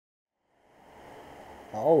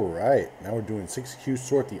Alright, now we're doing 6Q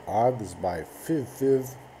sort the odd. This is by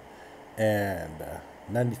Fiv, and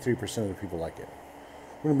 93% of the people like it.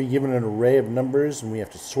 We're going to be given an array of numbers, and we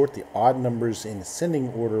have to sort the odd numbers in ascending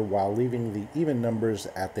order while leaving the even numbers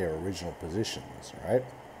at their original positions, right?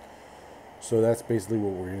 So that's basically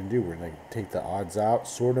what we're going to do. We're going to take the odds out,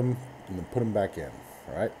 sort them, and then put them back in,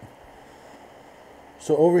 right?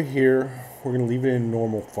 So over here, we're going to leave it in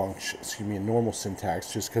normal function, in normal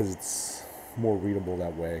syntax, just because it's more readable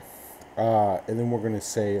that way. And then we're going to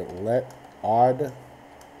say let odd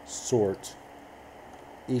sort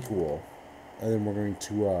equal, and then we're going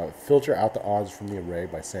to filter out the odds from the array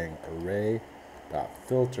by saying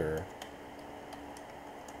array.filter.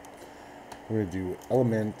 We're going to do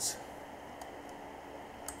element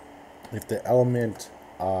if the element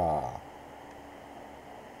and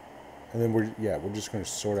then we're just going to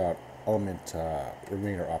sort out element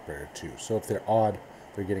remainder operator 2. So if they're odd,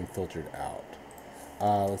 they're getting filtered out.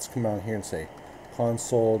 Let's come down here and say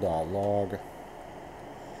console.log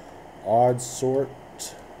odd sort.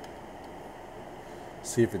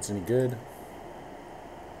 See if it's any good.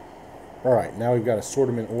 Alright, now we've got to sort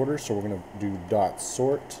them in order, so we're going to do dot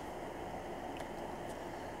sort.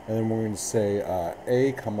 And then we're going to say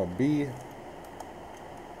A comma B,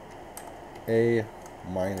 A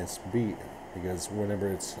minus B, because whenever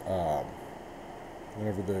it's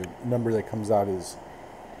whenever the number that comes out is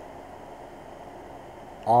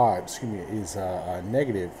odd, is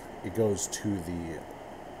negative, it goes to the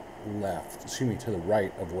left, to the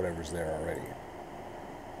right of whatever's there already.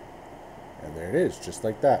 And there it is, just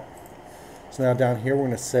like that. So now down here we're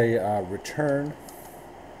going to say return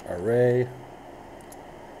array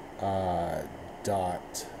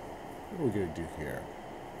dot, what are we going to do here?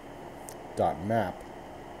 Dot map.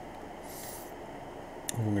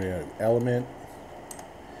 And we're going to do element,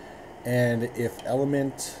 and if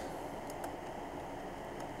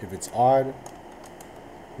it's odd,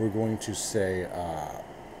 we're going to say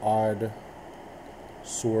odd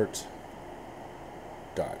sort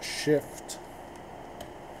dot shift,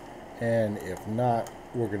 and if not,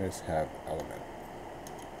 we're going to have element,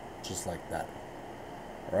 just like that.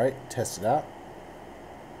 All right, test it out.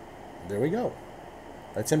 There we go.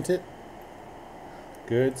 Attempt it.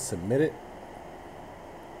 Good. Submit it.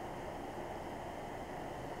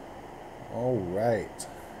 All right,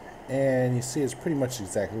 and you see it's pretty much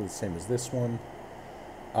exactly the same as this one,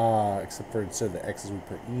 except for instead of the X's we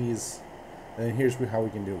put E's. And then here's how we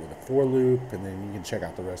can do it with a for loop, and then you can check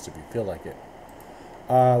out the rest if you feel like it.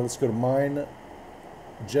 Let's go to mine.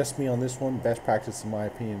 Just me on this one. Best practice in my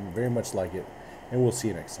opinion. Very much like it. And we'll see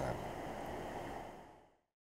you next time.